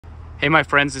Hey my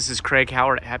friends, this is Craig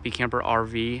Howard at Happy Camper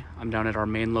RV. I'm down at our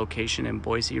main location in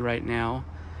Boise right now,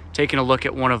 taking a look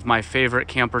at one of my favorite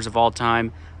campers of all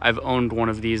time. I've owned one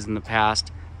of these in the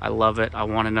past. I love it. I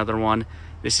want another one.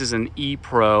 This is an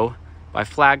E-Pro by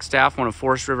Flagstaff, one of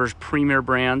Forest River's premier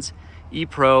brands.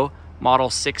 E-Pro model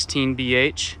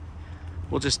 16BH.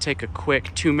 We'll just take a quick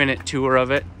 2-minute tour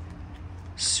of it.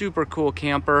 Super cool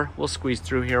camper. We'll squeeze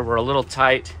through here. We're a little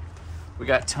tight. We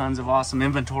got tons of awesome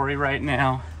inventory right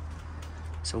now,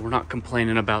 so we're not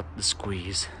complaining about the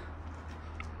squeeze.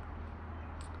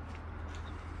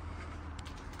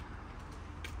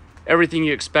 Everything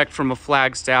you expect from a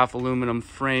Flagstaff: aluminum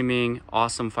framing,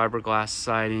 awesome fiberglass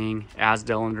siding,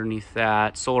 Asdel underneath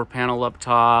that, solar panel up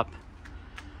top,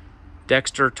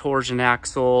 Dexter torsion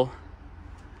axle.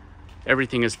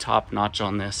 Everything is top notch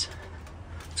on this.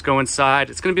 Let's go inside.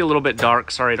 It's gonna be a little bit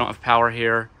dark. Sorry, I don't have power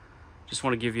here. Just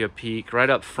wanna give you a peek. Right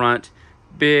up front,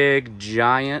 big,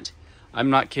 giant, I'm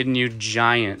not kidding you,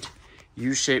 giant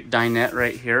U-shaped dinette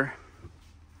right here,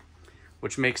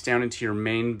 which makes down into your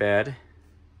main bed.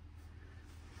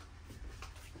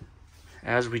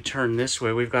 As we turn this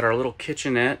way, we've got our little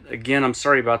kitchenette. Again, I'm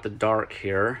sorry about the dark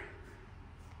here.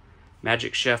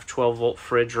 Magic Chef 12-volt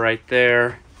fridge right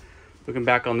there. Looking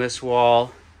back on this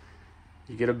wall,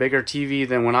 you get a bigger TV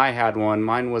than when I had one.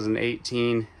 Mine was an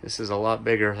 18. This is a lot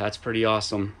bigger. That's pretty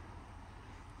awesome.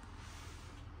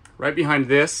 Right behind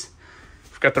this,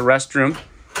 we've got the restroom.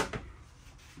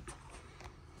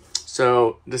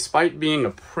 So despite being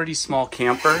a pretty small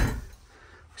camper,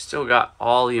 we still got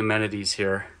all the amenities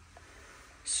here.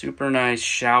 Super nice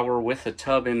shower with a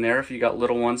tub in there. If you got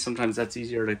little ones, sometimes that's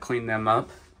easier to clean them up.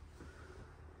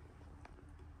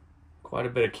 Quite a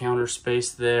bit of counter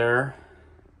space there.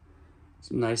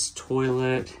 Some nice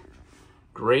toilet.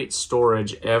 Great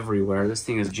storage everywhere. This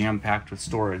thing is jam-packed with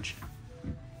storage.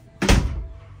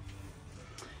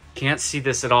 Can't see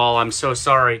this at all. I'm so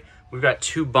sorry. We've got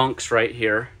 2 bunks right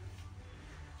here.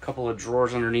 A couple of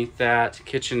drawers underneath that.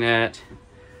 Kitchenette.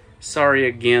 Sorry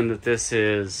again that this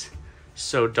is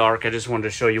so dark. I just wanted to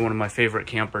show you one of my favorite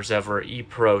campers ever.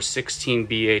 E-Pro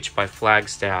 16BH by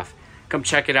Flagstaff. Come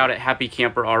check it out at Happy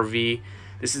Camper RV.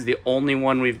 This is the only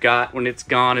one we've got. When it's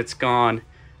gone, it's gone.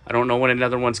 I don't know when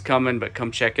another one's coming, but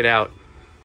come check it out.